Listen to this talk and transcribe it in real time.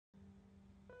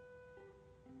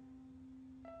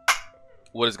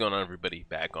What is going on, everybody?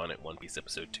 Back on it, One Piece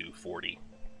episode 240.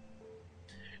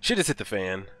 Shit has hit the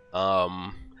fan.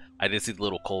 I did see the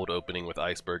little cold opening with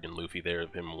Iceberg and Luffy there,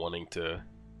 of him wanting to,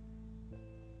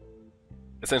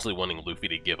 essentially wanting Luffy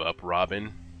to give up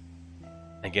Robin.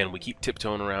 Again, we keep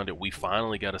tiptoeing around it. We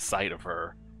finally got a sight of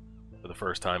her for the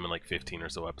first time in like 15 or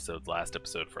so episodes. Last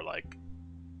episode for like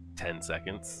 10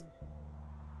 seconds.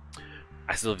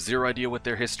 I still have zero idea what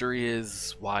their history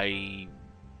is, why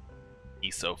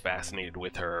he's so fascinated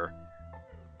with her.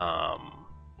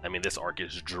 I mean, this arc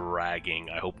is dragging.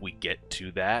 I hope we get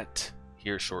to that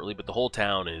here shortly, but the whole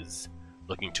town is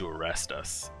looking to arrest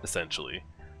us, essentially.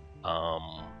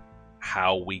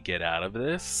 How we get out of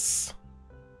this?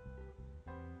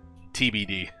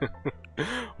 TBD.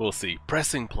 We'll see.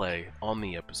 Pressing play on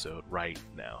the episode right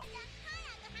now.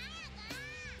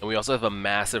 And we also have a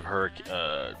massive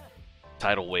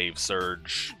tidal wave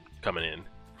surge coming in.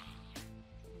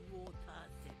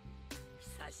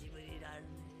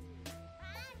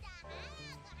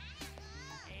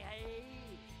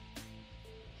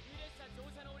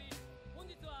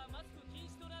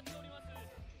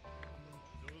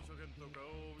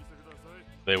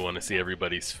 They want to see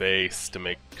everybody's face to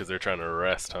make, because they're trying to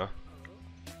arrest, huh?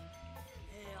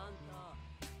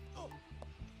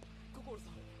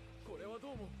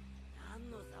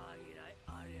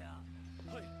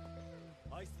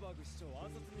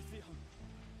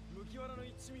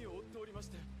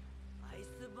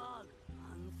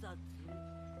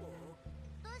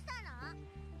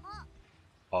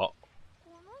 Oh.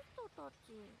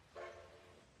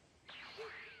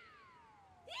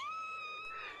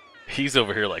 He's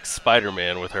over here like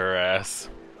Spider-Man with her ass.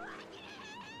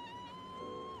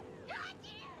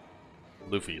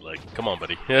 Luffy, like, come on,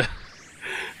 buddy.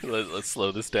 Let's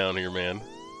slow this down here, man.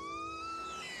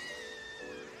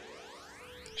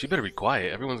 She better be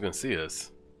quiet. Everyone's gonna see us.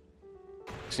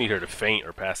 Just need her to faint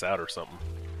or pass out or something.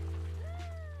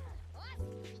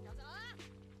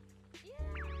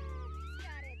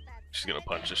 She's gonna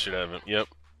punch the shit out of him. Yep.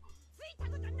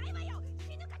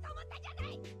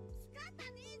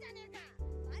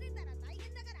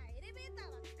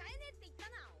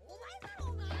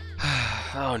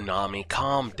 Oh, Nami,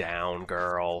 calm down,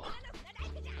 girl.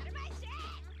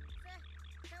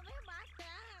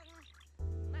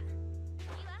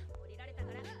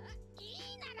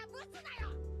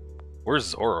 Where's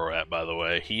Zoro at, by the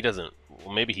way? He doesn't.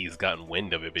 Well, maybe he's gotten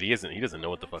wind of it, but he doesn't know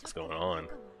what the fuck's going on.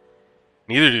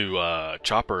 Neither do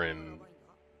Chopper and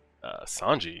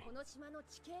Sanji.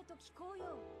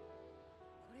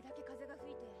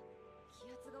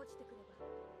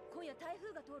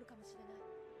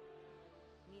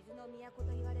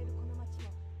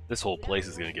 This whole place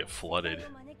is gonna get flooded.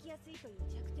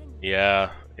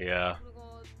 Yeah.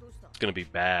 It's gonna be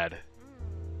bad.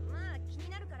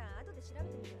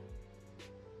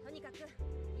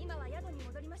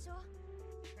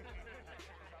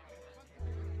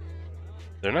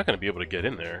 They're not gonna be able to get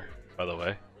in there, by the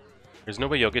way. There's no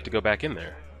way you'll get to go back in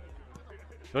there.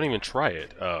 Don't even try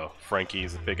it. Oh,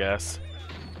 Frankie's a big ass.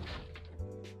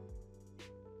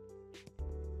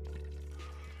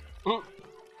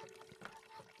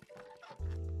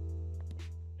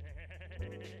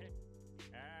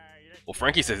 Well,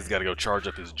 Frankie says he's got to go charge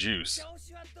up his juice.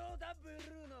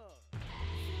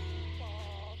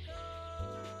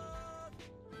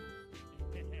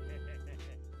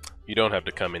 You don't have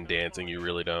to come in dancing, you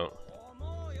really don't.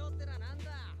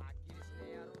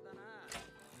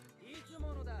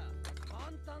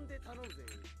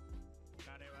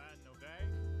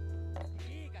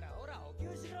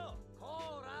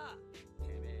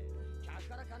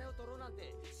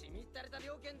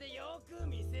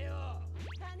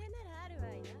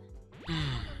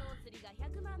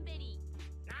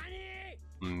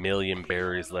 Million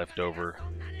berries left over.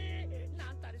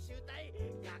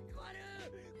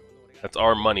 That's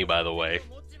our money, by the way.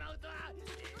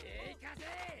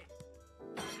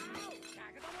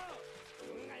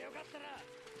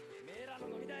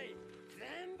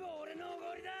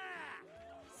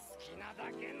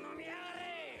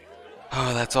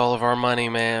 Oh, that's all of our money,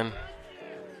 man.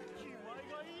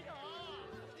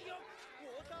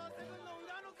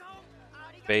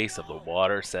 Face of the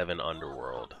Water 7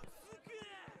 Underworld.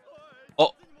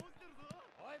 Oh!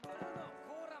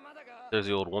 There's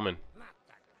the old woman.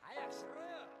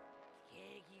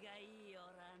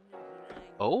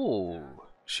 Oh,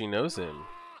 she knows him.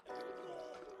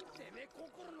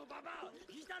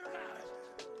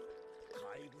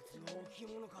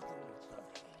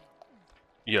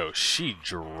 Yo, she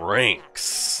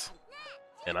drinks.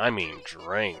 And I mean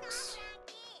drinks.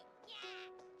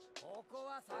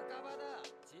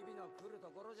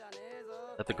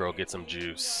 Let the girl get some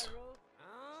juice.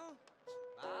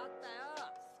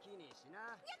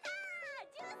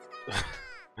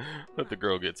 Let the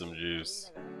girl get some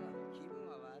juice.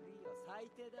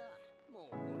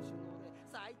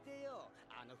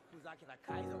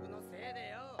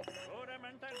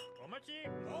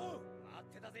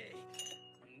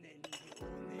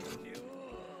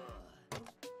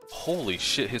 Holy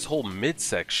shit, his whole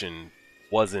midsection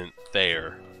wasn't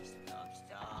there.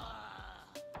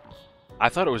 I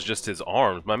thought it was just his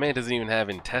arms. My man doesn't even have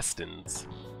intestines.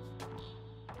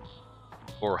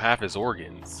 Or half his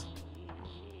organs.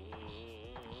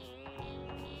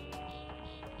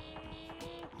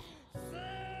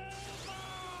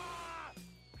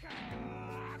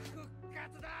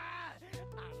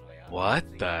 What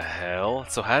the hell?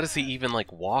 So how does he even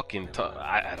like walk and talk?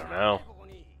 I don't know.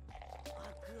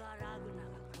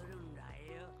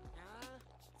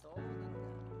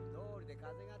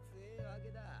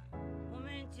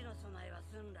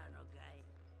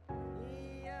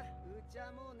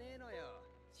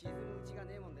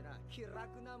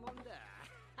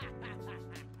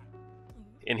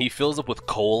 And he fills up with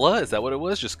cola? Is that what it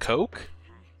was? Just Coke?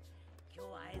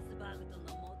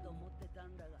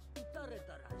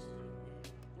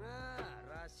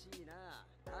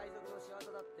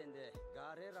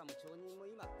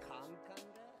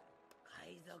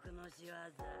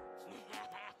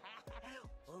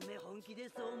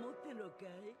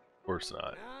 Of course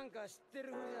not.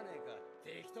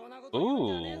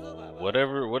 Ooh,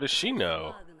 whatever. What does she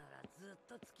know?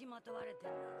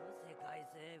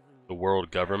 The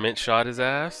world government shot his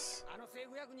ass?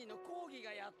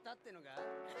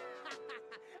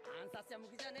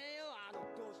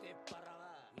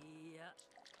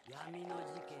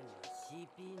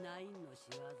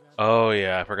 Oh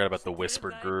yeah, I forgot about the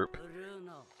whispered group.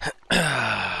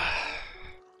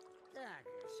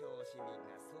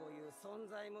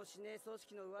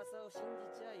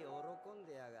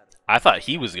 I thought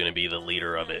he was going to be the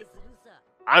leader of it.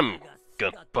 I'm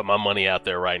going to put my money out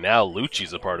there right now.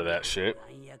 Lucci's a part of that shit.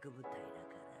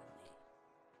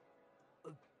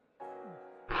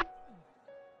 I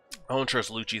don't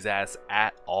trust Lucci's ass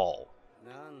at all.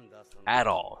 At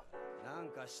all.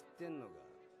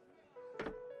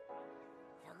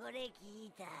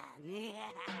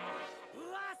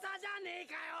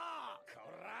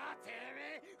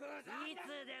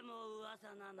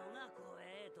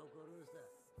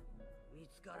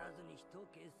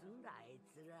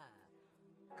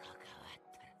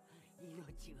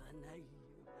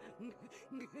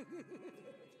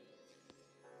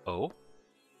 Oh?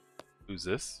 Who's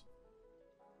this?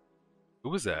 Who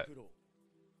was that?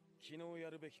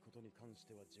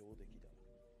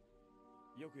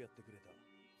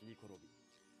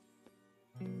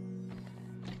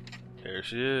 There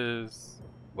she is.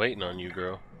 Waiting on you,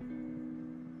 girl.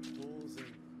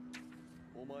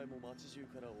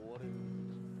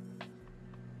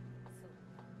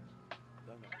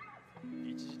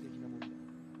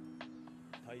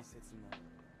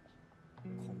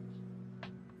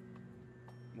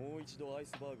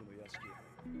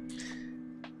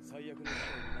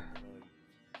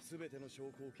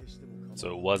 So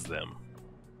it was them.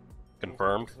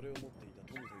 Confirmed.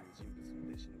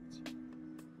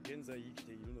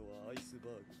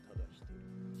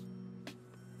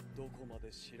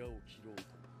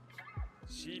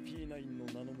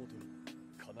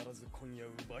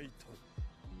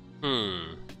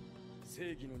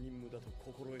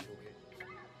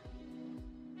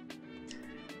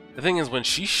 The thing is, when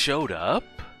she showed up,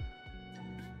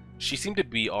 she seemed to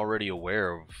be already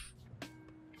aware of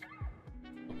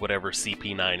whatever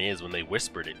CP9 is when they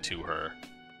whispered it to her.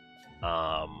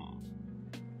 So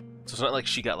it's not like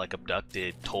she got like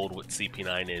abducted, told what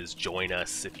CP9 is, join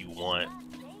us if you want.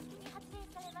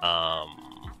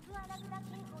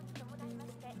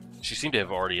 She seemed to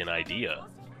have already an idea.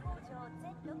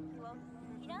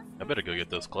 I better go get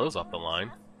those clothes off the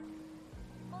line.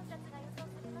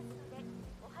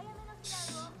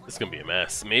 This is gonna be a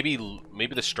mess. Maybe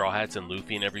the Straw Hats and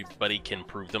Luffy and everybody can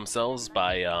prove themselves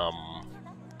by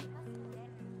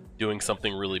doing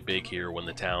something really big here when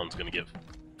the town's gonna get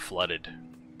flooded.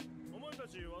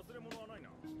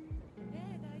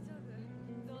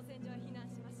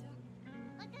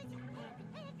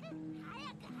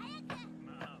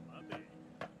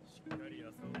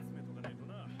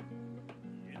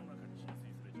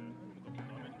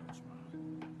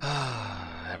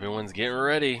 Everyone's getting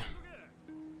ready.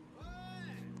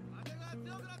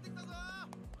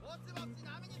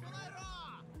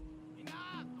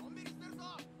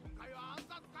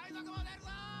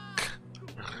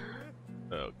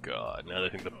 Oh god, now they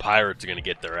think the pirates are gonna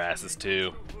get their asses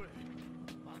too.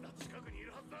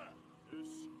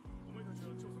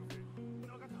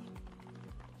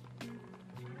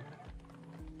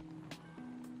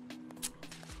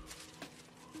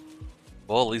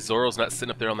 Well, at least Zoro's not sitting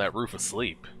up there on that roof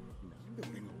asleep.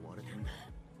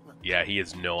 Yeah, he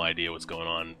has no idea what's going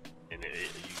on. And you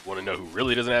want to know who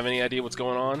really doesn't have any idea what's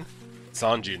going on?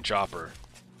 Sanji and Chopper.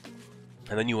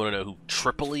 And then you want to know who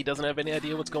Tripoli doesn't have any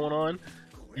idea what's going on?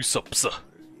 Usopp.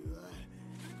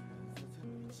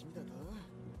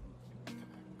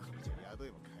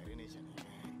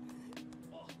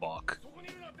 Fuck.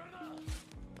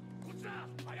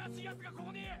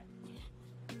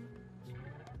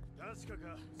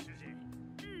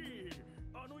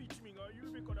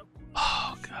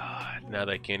 Oh god, now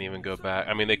they can't even go back.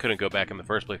 I mean, they couldn't go back in the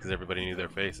first place because everybody knew their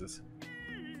faces.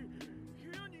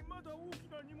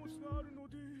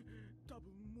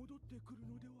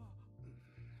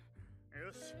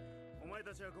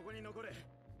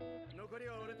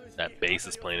 That bass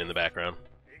is playing in the background.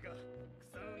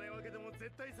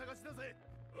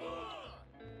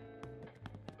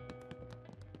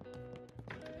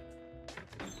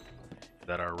 Is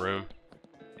that our room?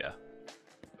 Yeah.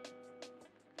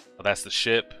 Oh, that's the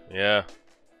ship. Yeah.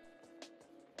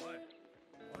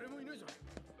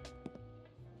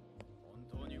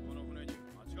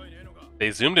 They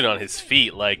zoomed in on his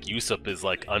feet like Usopp is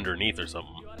like underneath or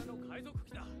something.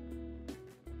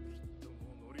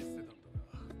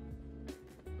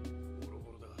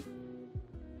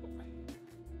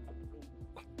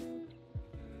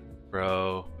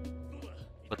 Bro,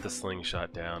 put the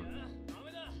slingshot down.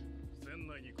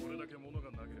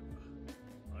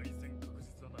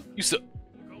 Usopp!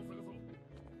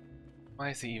 Why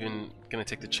is he even gonna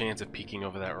take the chance of peeking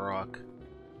over that rock?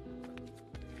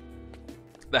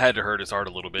 That had to hurt his heart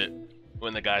a little bit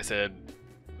when the guy said,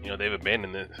 you know, they've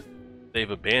abandoned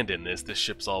this. This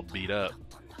ship's all beat up.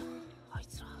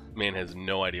 Man has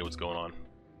no idea what's going on.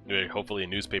 Hopefully a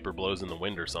newspaper blows in the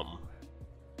wind or something.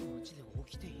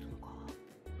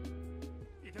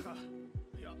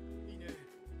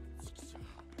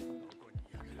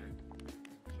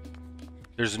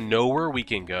 There's nowhere we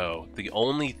can go. The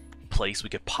only place we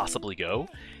could possibly go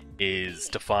is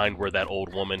to find where that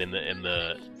old woman and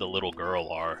the little girl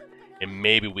are, and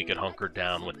maybe we could hunker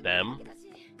down with them.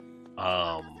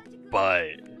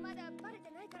 But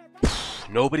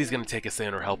nobody's gonna take us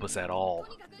in or help us at all,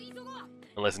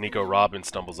 unless Nico Robin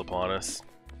stumbles upon us.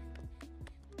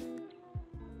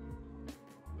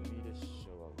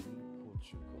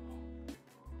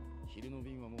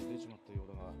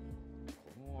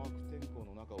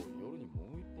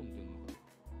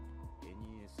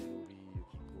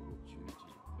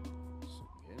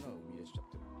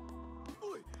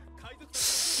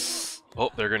 Oh,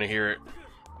 they're gonna hear it.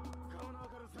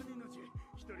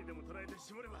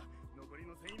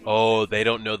 Oh, they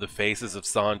don't know the faces of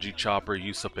Sanji, Chopper,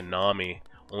 Usopp, and Nami.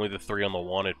 Only the 3 on the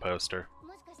wanted poster.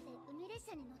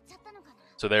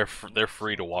 So they're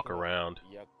free to walk around.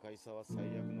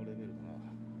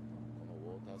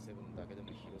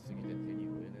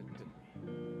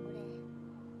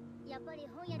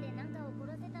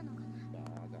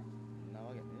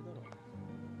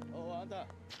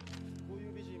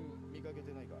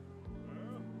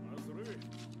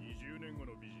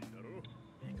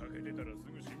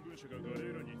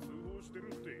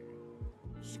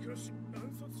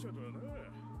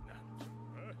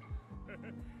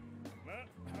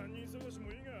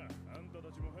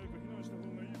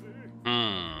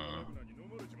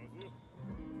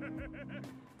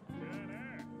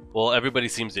 Well, everybody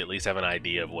seems to at least have an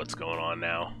idea of what's going on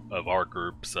now, of our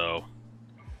group, so...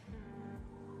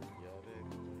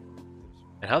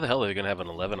 And how the hell are they gonna have an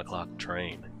 11 o'clock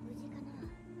train?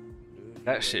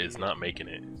 That shit is not making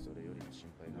it.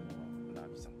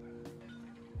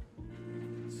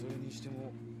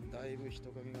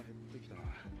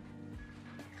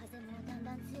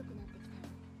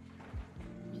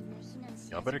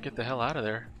 Y'all better get the hell out of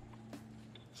there.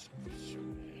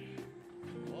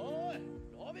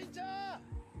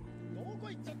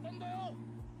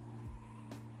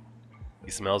 He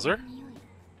smells her?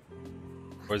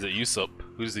 Or is it Usopp?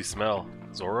 Who does he smell?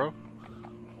 Zoro?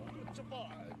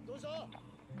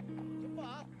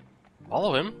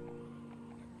 Follow him.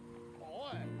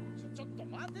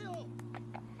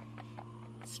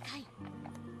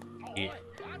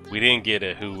 We didn't get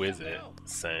a who is it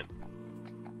sent.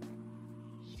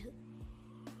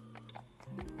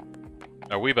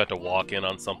 Are we about to walk in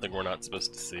on something we're not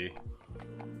supposed to see?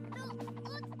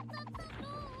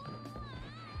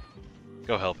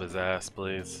 Go help his ass,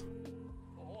 please.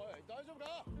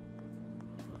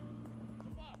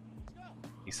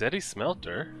 He said he smelt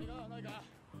her.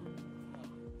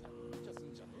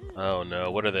 Oh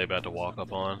no, what are they about to walk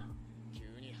up on?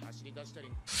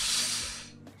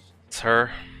 It's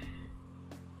her.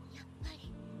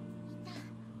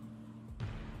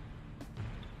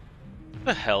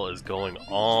 What the hell is going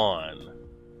on?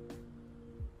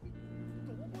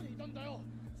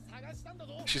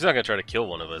 She's not gonna try to kill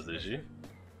one of us, is she?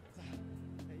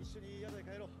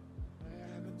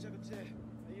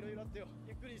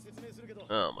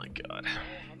 Oh my god.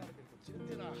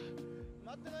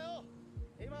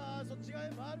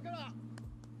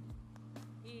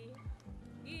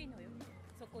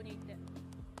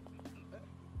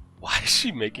 Why is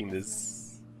she making this?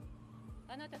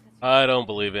 I don't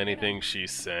believe anything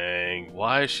she's saying.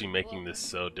 Why is she making this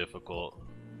so difficult?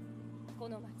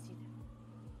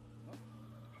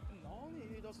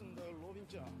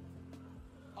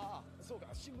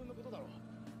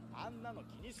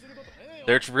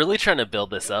 They're really trying to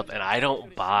build this up, and I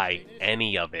don't buy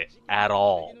any of it at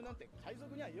all.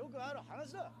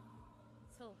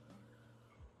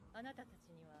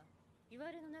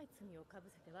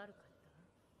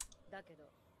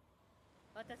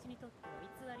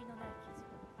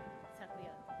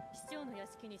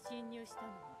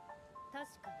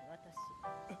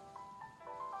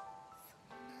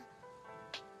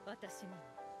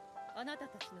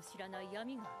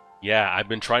 Yeah, I've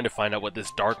been trying to find out what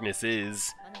this darkness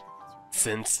is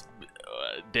since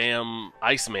damn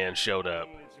Iceman showed up.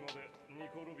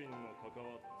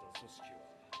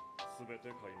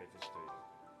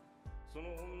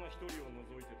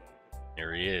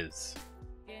 There he is.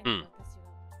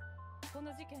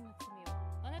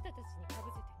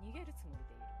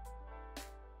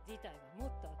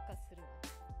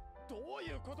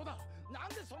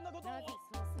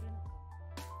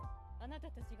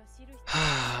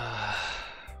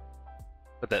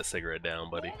 Put that cigarette down,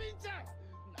 buddy.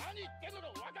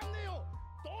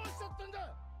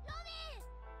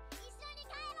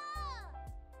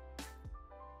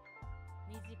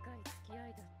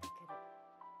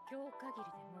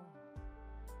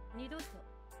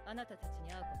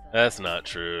 That's not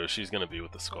true. She's gonna be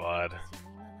with the squad.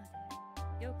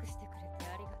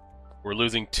 We're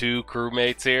losing 2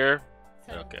 crewmates here?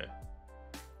 Okay.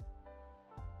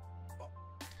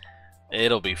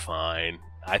 It'll be fine.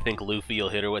 I think Luffy will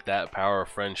hit her with that power of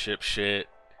friendship shit.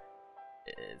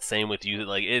 Same with you.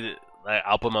 Like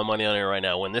I'll put my money on it right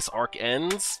now. When this arc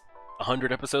ends,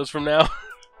 100 episodes from now,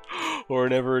 or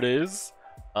whenever it is,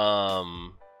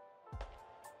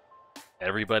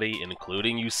 everybody,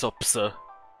 including Usopp's,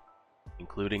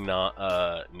 including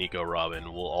Nico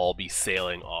Robin, will all be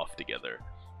sailing off together.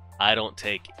 I don't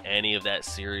take any of that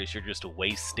serious. You're just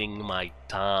wasting my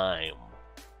time.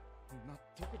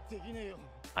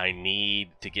 I need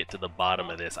to get to the bottom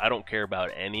of this. I don't care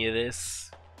about any of this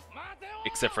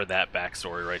except for that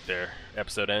backstory right there.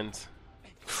 Episode ends.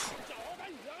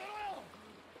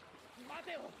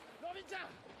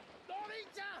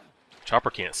 Chopper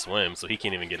can't swim, so he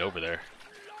can't even get over there.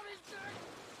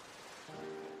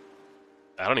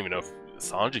 I don't even know if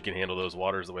Sanji can handle those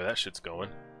waters the way that shit's going.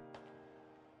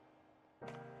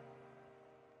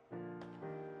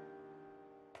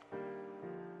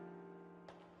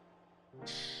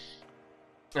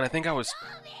 And I think I was...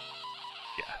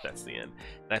 Yeah, that's the end.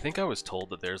 And I think I was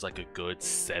told that there's like a good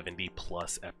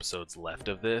 70+ episodes left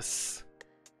of this.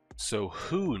 So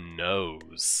who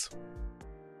knows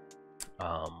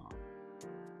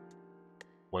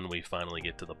when we finally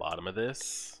get to the bottom of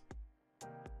this.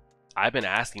 I've been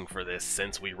asking for this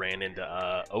since we ran into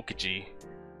Okaji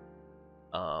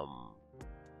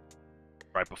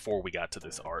right before we got to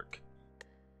this arc.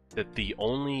 That the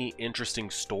only interesting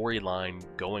storyline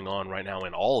going on right now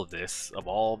in all of this, of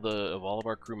all of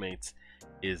our crewmates,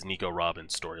 is Nico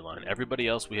Robin's storyline. Everybody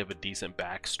else we have a decent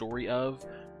backstory of.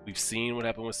 We've seen what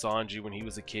happened with Sanji when he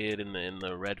was a kid in the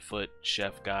Redfoot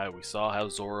chef guy. We saw how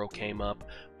Zoro came up.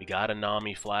 We got a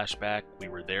Nami flashback. We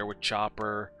were there with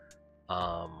Chopper.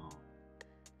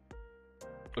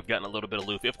 We've gotten a little bit of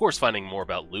Luffy. Of course, finding more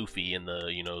about Luffy and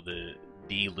the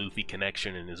Luffy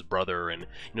connection and his brother, and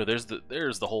there's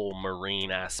the whole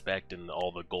marine aspect and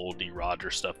all the Goldie Roger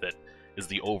stuff that is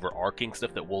the overarching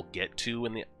stuff that we'll get to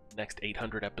in the next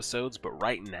 800 episodes. But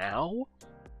right now,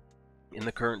 in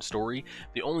the current story,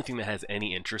 the only thing that has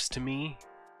any interest to me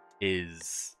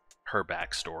is her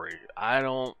backstory.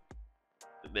 I'm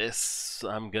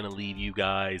gonna leave you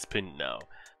guys no.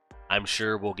 I'm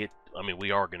sure we'll get,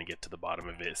 we are going to get to the bottom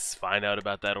of this. Find out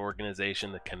about that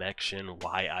organization, the connection,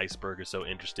 why Iceberg is so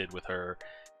interested with her.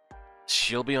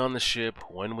 She'll be on the ship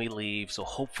when we leave, so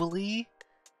hopefully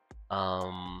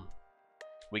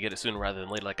we get it sooner rather than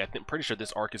later. Like, I'm pretty sure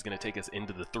this arc is going to take us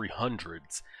into the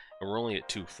 300s, and we're only at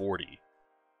 240.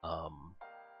 So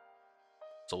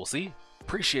we'll see.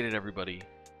 Appreciate it, everybody.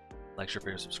 Like, share,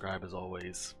 favorite, subscribe as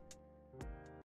always.